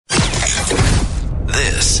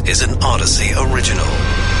This is an Odyssey original.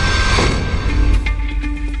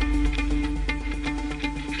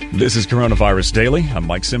 This is Coronavirus Daily. I'm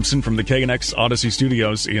Mike Simpson from the KNX Odyssey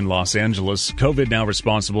Studios in Los Angeles. COVID now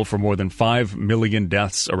responsible for more than 5 million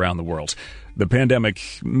deaths around the world. The pandemic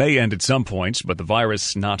may end at some point, but the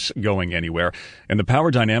virus not going anywhere. And the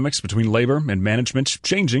power dynamics between labor and management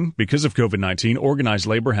changing because of COVID-19. Organized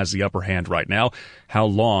labor has the upper hand right now. How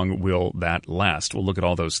long will that last? We'll look at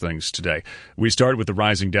all those things today. We start with the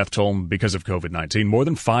rising death toll because of COVID-19. More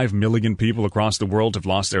than 5 million people across the world have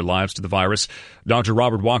lost their lives to the virus. Dr.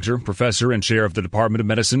 Robert Wachter, professor and chair of the Department of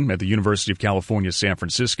Medicine at the University of California, San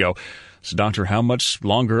Francisco. So, Doctor, how much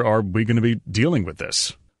longer are we going to be dealing with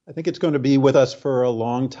this? I think it's going to be with us for a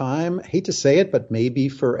long time. I hate to say it, but maybe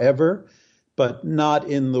forever, but not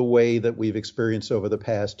in the way that we've experienced over the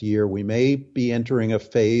past year. We may be entering a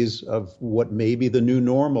phase of what may be the new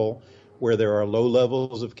normal, where there are low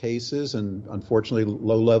levels of cases and unfortunately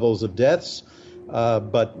low levels of deaths,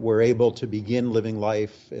 but we're able to begin living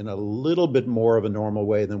life in a little bit more of a normal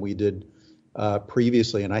way than we did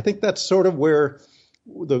previously. And I think that's sort of where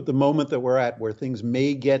the moment that we're at, where things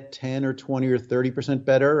may get 10 or 20 or 30%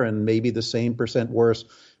 better and maybe the same percent worse,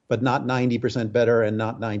 but not 90% better and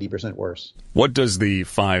not 90% worse. What does the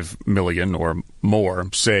 5 million or more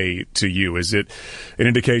say to you? Is it an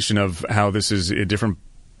indication of how this is at different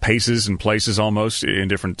paces and places almost in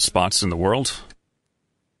different spots in the world?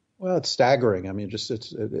 Well, it's staggering. I mean, just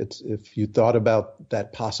it's if you thought about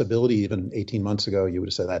that possibility even 18 months ago, you would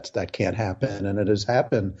have said that can't happen, and it has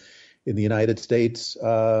happened. In the United States,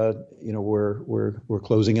 we're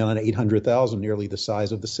closing in on 800,000, nearly the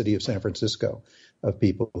size of the city of San Francisco, of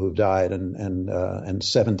people who've died, and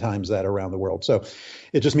 7 times that around the world. So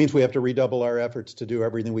it just means we have to redouble our efforts to do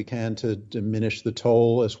everything we can to diminish the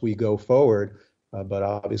toll as we go forward. But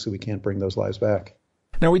obviously, we can't bring those lives back.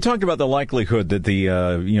 Now, we talked about the likelihood that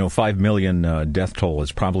the 5 million death toll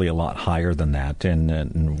is probably a lot higher than that,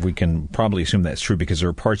 and we can probably assume that's true because there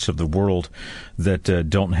are parts of the world that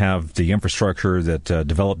don't have the infrastructure that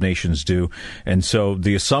developed nations do, and so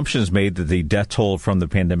the assumption is made that the death toll from the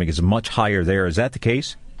pandemic is much higher there. Is that the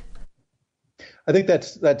case? I think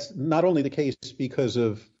that's not only the case because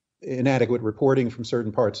of inadequate reporting from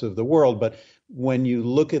certain parts of the world, but when you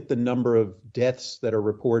look at the number of deaths that are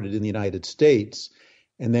reported in the United States,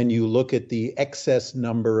 and then you look at the excess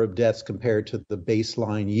number of deaths compared to the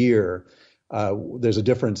baseline year, there's a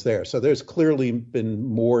difference there. So there's clearly been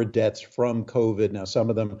more deaths from COVID. Now,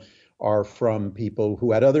 some of them are from people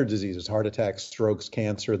who had other diseases, heart attacks, strokes,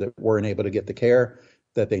 cancer, that weren't able to get the care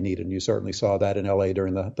that they needed. And you certainly saw that in LA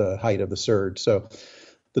during the height of the surge. So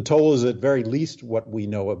the toll is at very least what we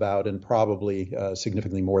know about, and probably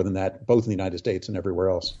significantly more than that, both in the United States and everywhere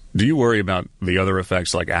else. Do you worry about the other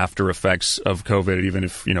effects, like after effects of COVID, even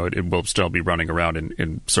if, it will still be running around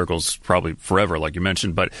in circles probably forever, like you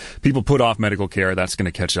mentioned, but people put off medical care, that's going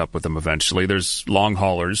to catch up with them eventually. There's long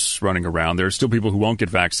haulers running around. There's still people who won't get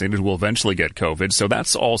vaccinated who will eventually get COVID. So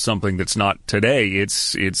that's all something that's not today.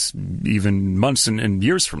 It's even months and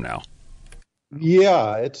years from now.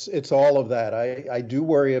 Yeah, it's all of that. I do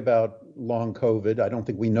worry about long COVID. I don't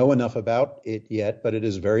think we know enough about it yet, but it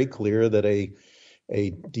is very clear that a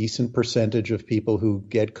decent percentage of people who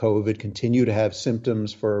get COVID continue to have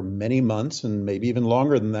symptoms for many months and maybe even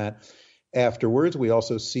longer than that afterwards. We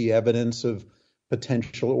also see evidence of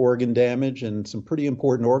potential organ damage in some pretty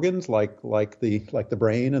important organs like the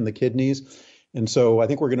brain and the kidneys. And so I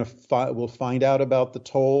think we'll find out about the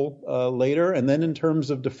toll later. And then in terms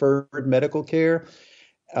of deferred medical care,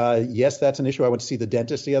 yes, that's an issue. I went to see the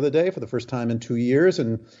dentist the other day for the first time in 2 years,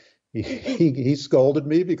 and he scolded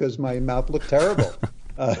me because my mouth looked terrible.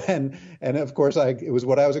 And of course, it was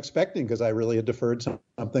what I was expecting, because I really had deferred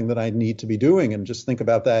something that I need to be doing. And just think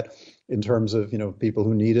about that in terms of people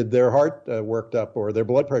who needed their heart worked up, or their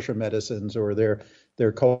blood pressure medicines, or their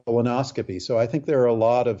colonoscopy. So I think there are a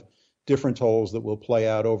lot of different tolls that will play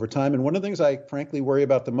out over time. And one of the things I frankly worry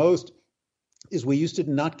about the most is we used to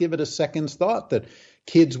not give it a second's thought that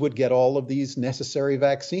kids would get all of these necessary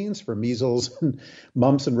vaccines for measles and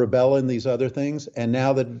mumps and rubella and these other things. And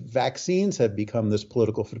now that vaccines have become this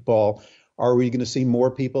political football, are we going to see more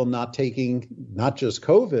people not taking not just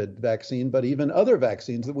COVID vaccine, but even other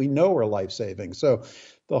vaccines that we know are life-saving? So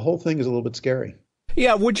the whole thing is a little bit scary.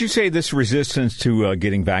 Yeah, would you say this resistance to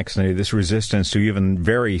getting vaccinated, this resistance to even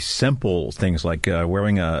very simple things like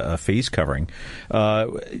wearing a face covering,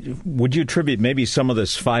 would you attribute maybe some of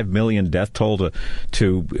this 5 million death toll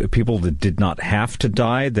to people that did not have to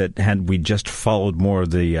die, that had we just followed more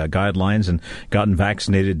of the guidelines and gotten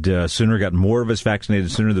vaccinated sooner, gotten more of us vaccinated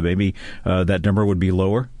sooner, that maybe that number would be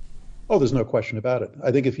lower? Oh, there's no question about it.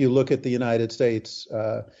 I think if you look at the United States,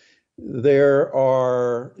 there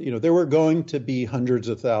were going to be hundreds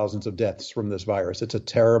of thousands of deaths from this virus. It's a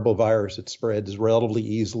terrible virus. It spreads relatively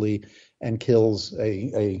easily and kills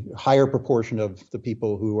a higher proportion of the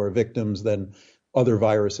people who are victims than other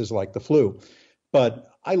viruses like the flu. But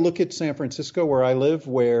I look at San Francisco, where I live,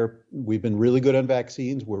 where we've been really good on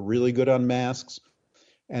vaccines, we're really good on masks,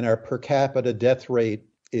 and our per capita death rate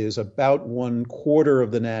is about 1/4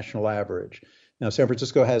 of the national average. Now, San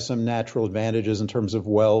Francisco has some natural advantages in terms of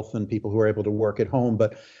wealth and people who are able to work at home.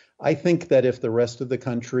 But I think that if the rest of the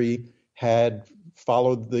country had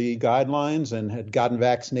followed the guidelines and had gotten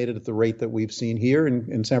vaccinated at the rate that we've seen here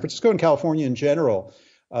in San Francisco and California in general,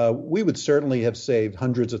 we would certainly have saved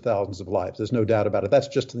hundreds of thousands of lives. There's no doubt about it. That's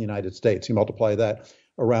just in the United States. You multiply that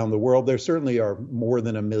around the world, there certainly are more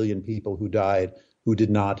than 1 million people who died who did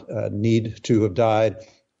not need to have died.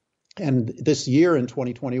 And this year in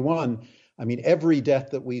 2021, I mean, every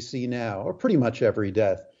death that we see now, or pretty much every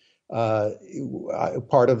death,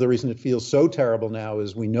 part of the reason it feels so terrible now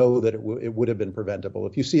is we know that it would have been preventable.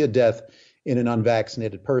 If you see a death in an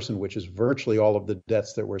unvaccinated person, which is virtually all of the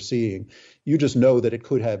deaths that we're seeing, you just know that it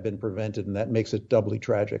could have been prevented, and that makes it doubly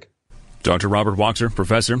tragic. Dr. Robert Wachter,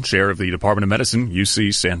 professor, chair of the Department of Medicine,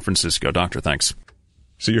 UC San Francisco. Doctor, thanks.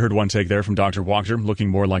 So you heard one take there from Dr. Wachter, looking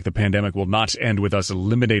more like the pandemic will not end with us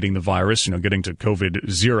eliminating the virus, getting to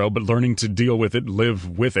COVID-0, but learning to deal with it,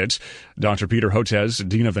 live with it. Dr. Peter Hotez,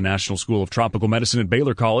 Dean of the National School of Tropical Medicine at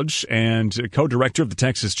Baylor College and co-director of the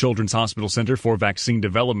Texas Children's Hospital Center for Vaccine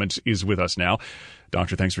Development, is with us now.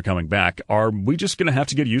 Doctor, thanks for coming back. Are we just going to have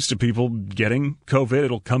to get used to people getting COVID?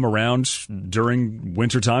 It'll come around during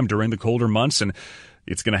wintertime, during the colder months, and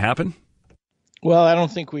it's going to happen? Well, I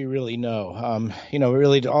don't think we really know. It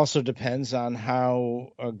really also depends on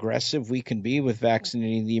how aggressive we can be with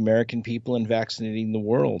vaccinating the American people and vaccinating the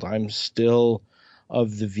world. I'm still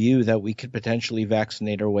of the view that we could potentially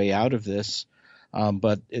vaccinate our way out of this,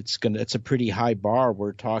 but it's a pretty high bar.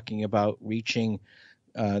 We're talking about reaching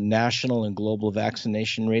national and global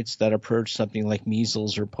vaccination rates that approach something like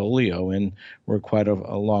measles or polio, and we're quite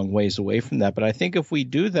a long ways away from that. But I think if we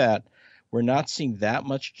do that, we're not seeing that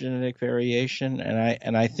much genetic variation,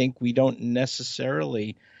 and I think we don't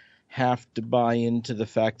necessarily have to buy into the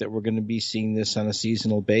fact that we're going to be seeing this on a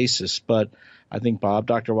seasonal basis. But I think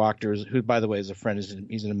Dr. Wachter, who, by the way, is a friend,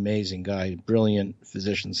 he's an amazing guy, brilliant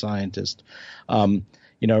physician scientist. It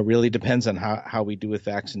really depends on how we do with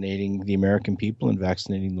vaccinating the American people and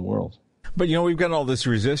vaccinating the world. But, we've got all this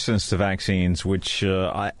resistance to vaccines, which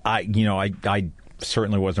I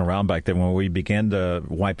certainly wasn't around back then when we began to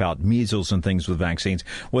wipe out measles and things with vaccines.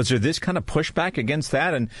 Was there this kind of pushback against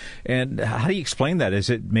that? And how do you explain that?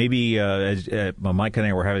 Is it maybe, Mike and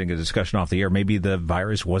I were having a discussion off the air, maybe the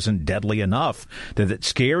virus wasn't deadly enough that it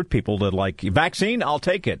scared people to vaccine, I'll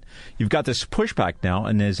take it. You've got this pushback now,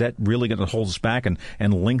 and is that really going to hold us back and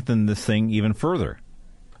lengthen the thing even further?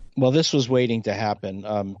 Well, this was waiting to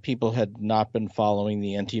happen. People had not been following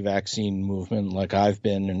the anti-vaccine movement like I've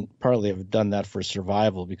been, and partly I've done that for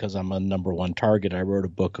survival because I'm a number one target. I wrote a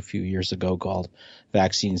book a few years ago called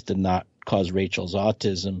Vaccines Did Not Cause Rachel's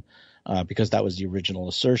Autism because that was the original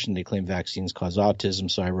assertion. They claimed vaccines cause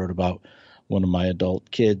autism, so I wrote about one of my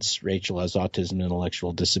adult kids. Rachel has autism and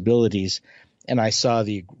intellectual disabilities, and I saw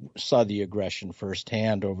the aggression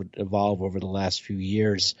firsthand evolve over the last few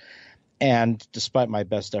years. And despite my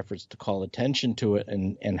best efforts to call attention to it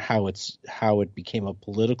and how it became a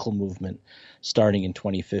political movement starting in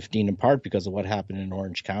 2015, in part because of what happened in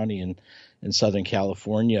Orange County and in Southern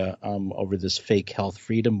California over this fake health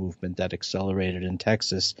freedom movement that accelerated in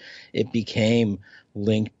Texas, it became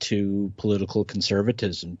linked to political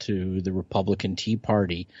conservatism, to the Republican Tea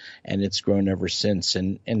Party, and it's grown ever since.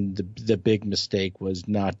 And the big mistake was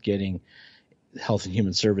not getting Health and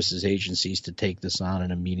Human Services agencies to take this on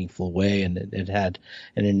in a meaningful way, and it had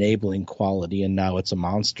an enabling quality, and now it's a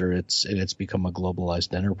monster. It's become a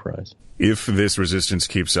globalized enterprise. If this resistance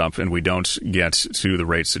keeps up and we don't get to the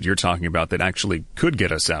rates that you're talking about that actually could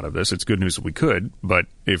get us out of this, it's good news that we could, but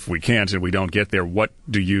if we can't and we don't get there, what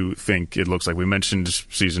do you think it looks like? We mentioned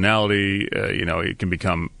seasonality, it can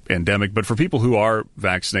become endemic, but for people who are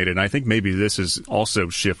vaccinated, and I think maybe this has also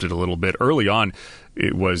shifted a little bit early on.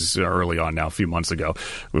 It was early on now, a few months ago,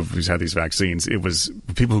 we've had these vaccines. It was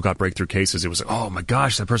people who got breakthrough cases. It was like, oh my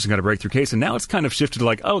gosh, that person got a breakthrough case. And now it's kind of shifted to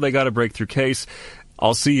like, oh, they got a breakthrough case.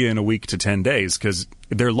 I'll see you in a week to 10 days because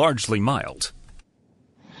they're largely mild.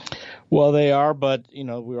 Well, they are, but,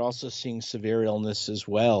 we're also seeing severe illness as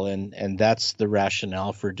well. And that's the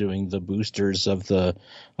rationale for doing the boosters of the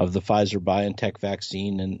Pfizer-BioNTech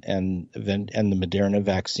vaccine and the Moderna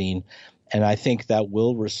vaccine. And I think that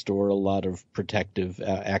will restore a lot of protective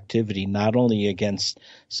activity, not only against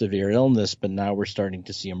severe illness, but now we're starting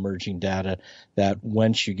to see emerging data that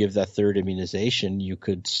once you give that third immunization, you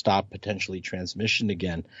could stop potentially transmission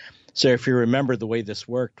again. So if you remember, the way this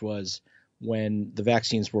worked was when the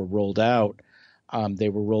vaccines were rolled out, they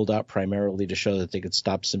were rolled out primarily to show that they could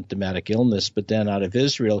stop symptomatic illness. But then out of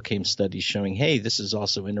Israel came studies showing, hey, this is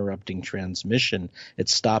also interrupting transmission.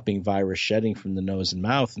 It's stopping virus shedding from the nose and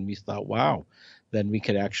mouth. And we thought, wow, then we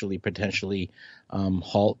could actually potentially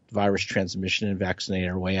halt virus transmission and vaccinate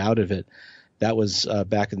our way out of it. That was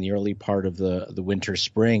back in the early part of the winter,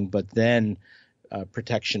 spring. But then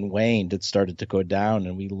protection waned. It started to go down,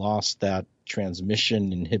 and we lost that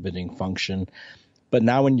transmission inhibiting function. But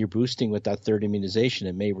now when you're boosting with that third immunization,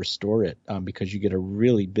 it may restore it because you get a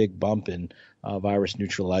really big bump in virus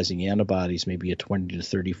neutralizing antibodies, maybe a 20 to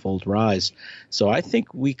 30-fold rise. So I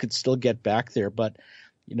think we could still get back there. But,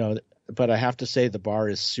 but I have to say the bar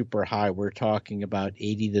is super high. We're talking about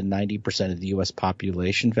 80 to 90% of the U.S.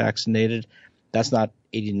 population vaccinated. That's not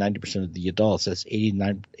 80 to 90% of the adults. That's 80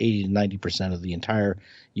 to 90% of the entire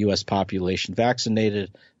U.S. population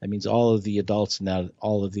vaccinated. That means all of the adults and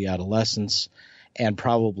all of the adolescents. And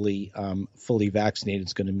probably fully vaccinated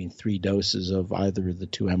is going to mean 3 doses of either the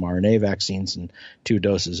 2 mRNA vaccines and 2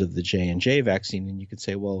 doses of the J&J vaccine. And you could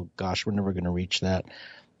say, well, gosh, we're never going to reach that.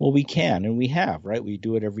 Well, we can, and we have, right? We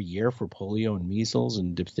do it every year for polio and measles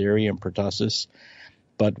and diphtheria and pertussis.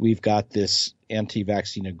 But we've got this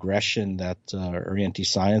anti-vaccine aggression or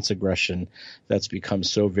anti-science aggression that's become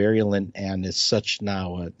so virulent and is such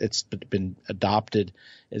now it's been adopted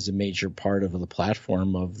as a major part of the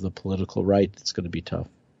platform of the political right. It's going to be tough.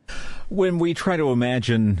 When we try to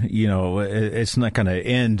imagine, it's not going to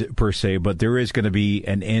end per se, but there is going to be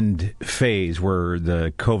an end phase where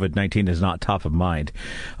the COVID-19 is not top of mind.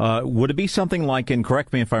 Would it be something like, and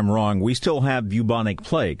correct me if I'm wrong, we still have bubonic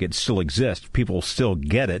plague. It still exists. People still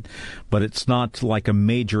get it, but it's not like a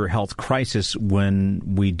major health crisis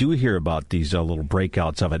when we do hear about these little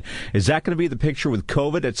breakouts of it. Is that going to be the picture with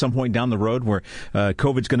COVID at some point down the road where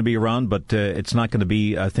COVID's going to be around, but it's not going to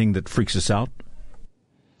be a thing that freaks us out?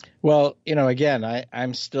 Well, again,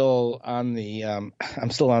 I'm still on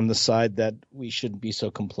the side that we shouldn't be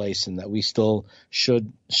so complacent, that we still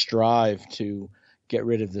should strive to get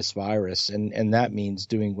rid of this virus. And that means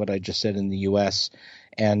doing what I just said in the U.S.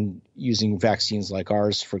 and using vaccines like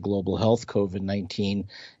ours for global health, COVID-19,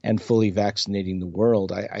 and fully vaccinating the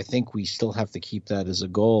world. I think we still have to keep that as a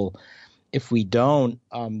goal. If we don't,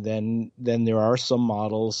 then there are some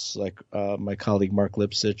models like my colleague Mark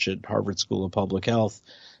Lipsitch at Harvard School of Public Health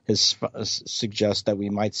has suggest that we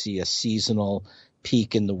might see a seasonal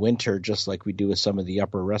peak in the winter, just like we do with some of the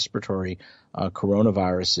upper respiratory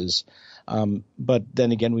coronaviruses. But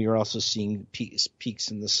then again, we are also seeing peaks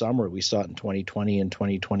in the summer. We saw it in 2020 and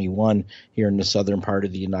 2021 here in the southern part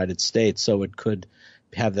of the United States. So it could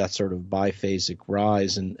have that sort of biphasic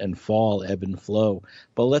rise and fall, ebb and flow.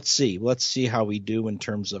 But let's see how we do in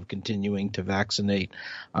terms of continuing to vaccinate.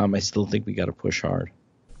 I still think we got to push hard.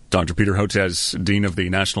 Dr. Peter Hotez, Dean of the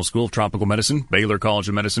National School of Tropical Medicine, Baylor College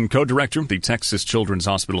of Medicine, co-director, the Texas Children's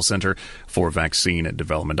Hospital Center for Vaccine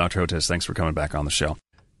Development. Dr. Hotez, thanks for coming back on the show.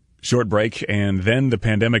 Short break, and then the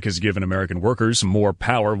pandemic has given American workers more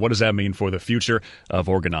power. What does that mean for the future of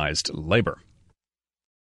organized labor?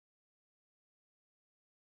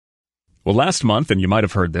 Well, last month, and you might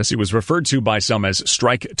have heard this, it was referred to by some as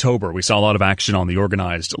Strike-tober. We saw a lot of action on the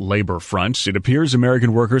organized labor front. It appears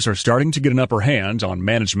American workers are starting to get an upper hand on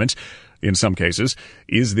management in some cases.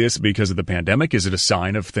 Is this because of the pandemic? Is it a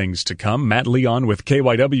sign of things to come? Matt Leon with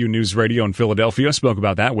KYW News Radio in Philadelphia spoke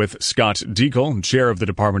about that with Scott Deacle, chair of the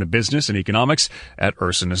Department of Business and Economics at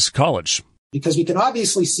Ursinus College. Because we can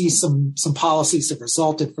obviously see some policies that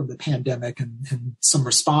resulted from the pandemic and some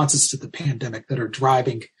responses to the pandemic that are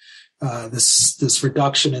driving this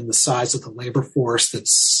reduction in the size of the labor force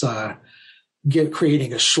that's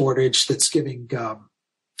creating a shortage that's giving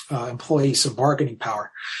employees some bargaining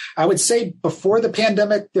power. I would say before the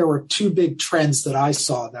pandemic, there were 2 big trends that I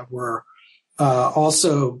saw that were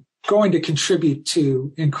also going to contribute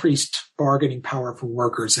to increased bargaining power for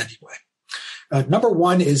workers anyway. Number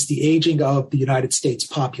one is the aging of the United States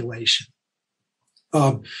population.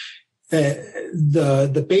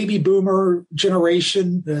 The baby boomer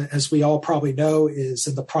generation, as we all probably know, is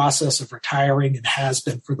in the process of retiring and has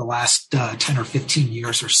been for the last 10 or 15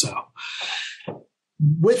 years or so.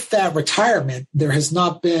 With that retirement, there has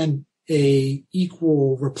not been a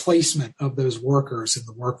equal replacement of those workers in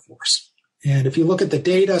the workforce. And if you look at the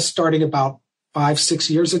data starting about 5-6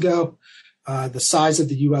 years ago, the size of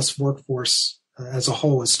the U.S. workforce as a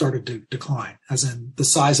whole has started to decline, as in the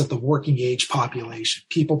size of the working age population,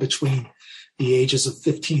 people between the ages of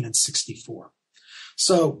 15 and 64.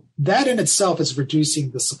 So that in itself is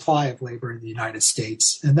reducing the supply of labor in the United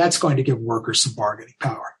States, and that's going to give workers some bargaining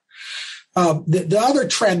power. The other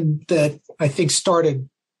trend that I think started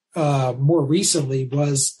more recently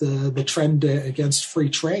was the trend against free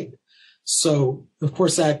trade. So, of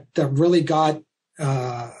course, that really got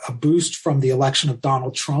a boost from the election of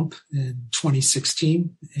Donald Trump in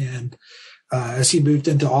 2016. And as he moved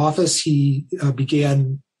into office, he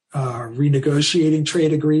began renegotiating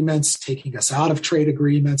trade agreements, taking us out of trade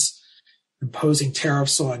agreements, imposing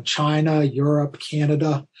tariffs on China, Europe,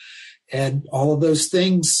 Canada. And all of those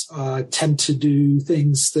things tend to do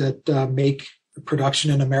things that make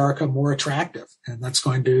production in America more attractive. And that's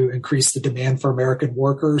going to increase the demand for American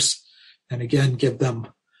workers and, again, give them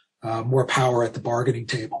more power at the bargaining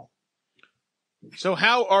table. So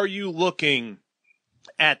how are you looking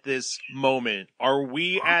at this moment? Are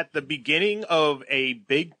we at the beginning of a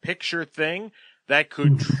big picture thing that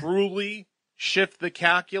could truly shift the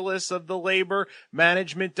calculus of the labor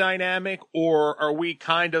management dynamic, or are we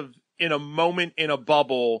kind of in a moment in a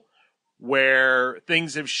bubble where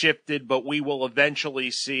things have shifted, but we will eventually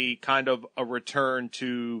see kind of a return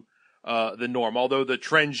to the norm, although the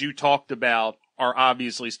trends you talked about are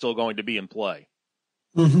obviously still going to be in play?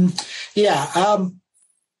 Mm-hmm. Yeah.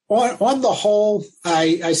 On the whole,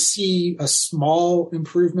 I see a small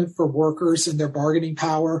improvement for workers in their bargaining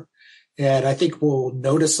power, and I think we'll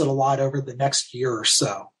notice it a lot over the next year or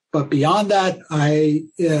so. But beyond that, I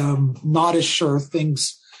am not as sure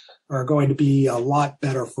things are going to be a lot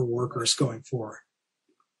better for workers going forward.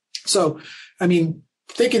 So, I mean,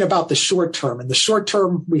 thinking about the short term, in the short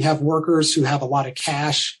term, we have workers who have a lot of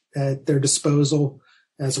cash at their disposal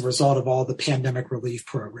as a result of all the pandemic relief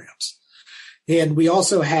programs. And we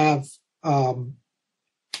also have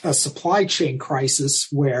a supply chain crisis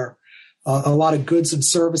where a lot of goods and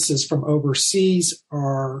services from overseas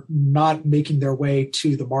are not making their way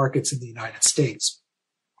to the markets in the United States.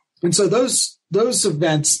 And so those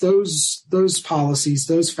events, those policies,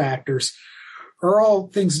 those factors are all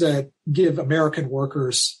things that give American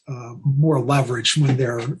workers more leverage when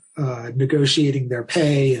they're negotiating their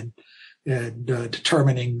pay and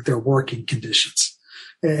determining their working conditions.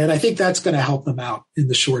 And I think that's going to help them out in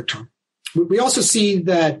the short term. We also see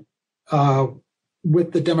that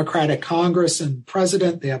with the Democratic Congress and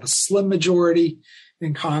president, they have a slim majority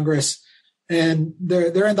in Congress, and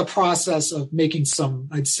they're in the process of making some,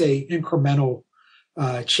 I'd say, incremental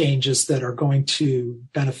changes that are going to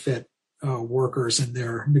benefit workers in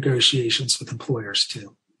their negotiations with employers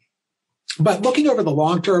too. But looking over the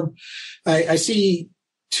long term, I see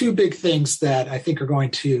two big things that I think are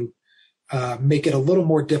going to make it a little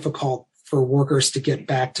more difficult for workers to get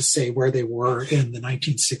back to, say, where they were in the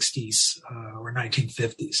 1960s or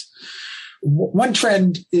 1950s. One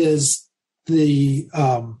trend is the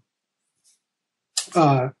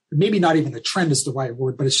maybe not even the trend is the right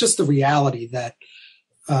word, but it's just the reality that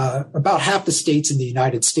about half the states in the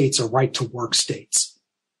United States are right-to-work states.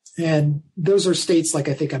 And those are states, like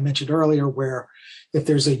I think I mentioned earlier, where if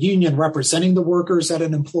there's a union representing the workers at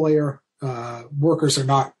an employer, workers are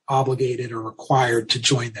not obligated or required to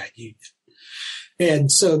join that union.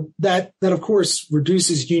 And so that of course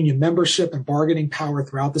reduces union membership and bargaining power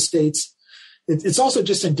throughout the states. It's also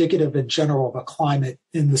just indicative in general of a climate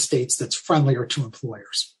in the states that's friendlier to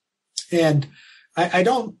employers. And I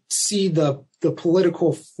don't see the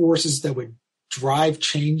political forces that would drive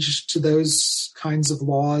change to those kinds of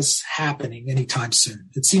laws happening anytime soon.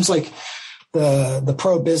 It seems like the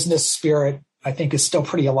pro-business spirit, I think, is still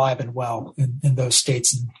pretty alive and well in those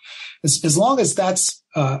states. And as long as that's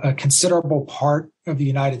a considerable part of the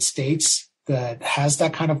United States that has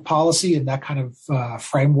that kind of policy and that kind of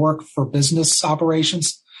framework for business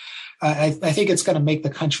operations, I think it's going to make the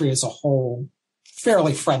country as a whole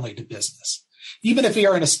fairly friendly to business. Even if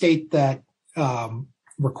you're in a state that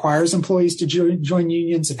requires employees to join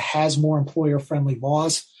unions and has more employer-friendly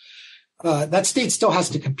laws, that state still has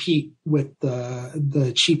to compete with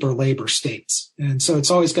the cheaper labor states. And so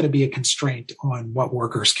it's always going to be a constraint on what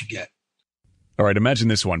workers can get. All right, imagine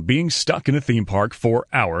this one. Being stuck in a theme park for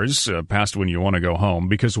hours, past when you want to go home,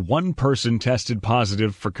 because one person tested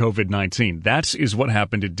positive for COVID-19. That is what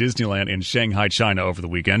happened at Disneyland in Shanghai, China over the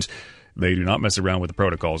weekend. They do not mess around with the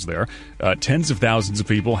protocols there. Tens of thousands of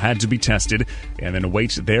people had to be tested and then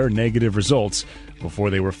await their negative results before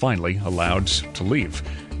they were finally allowed to leave.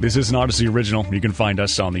 This is an Odyssey original. You can find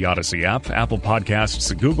us on the Odyssey app, Apple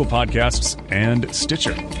Podcasts, Google Podcasts, and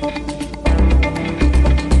Stitcher.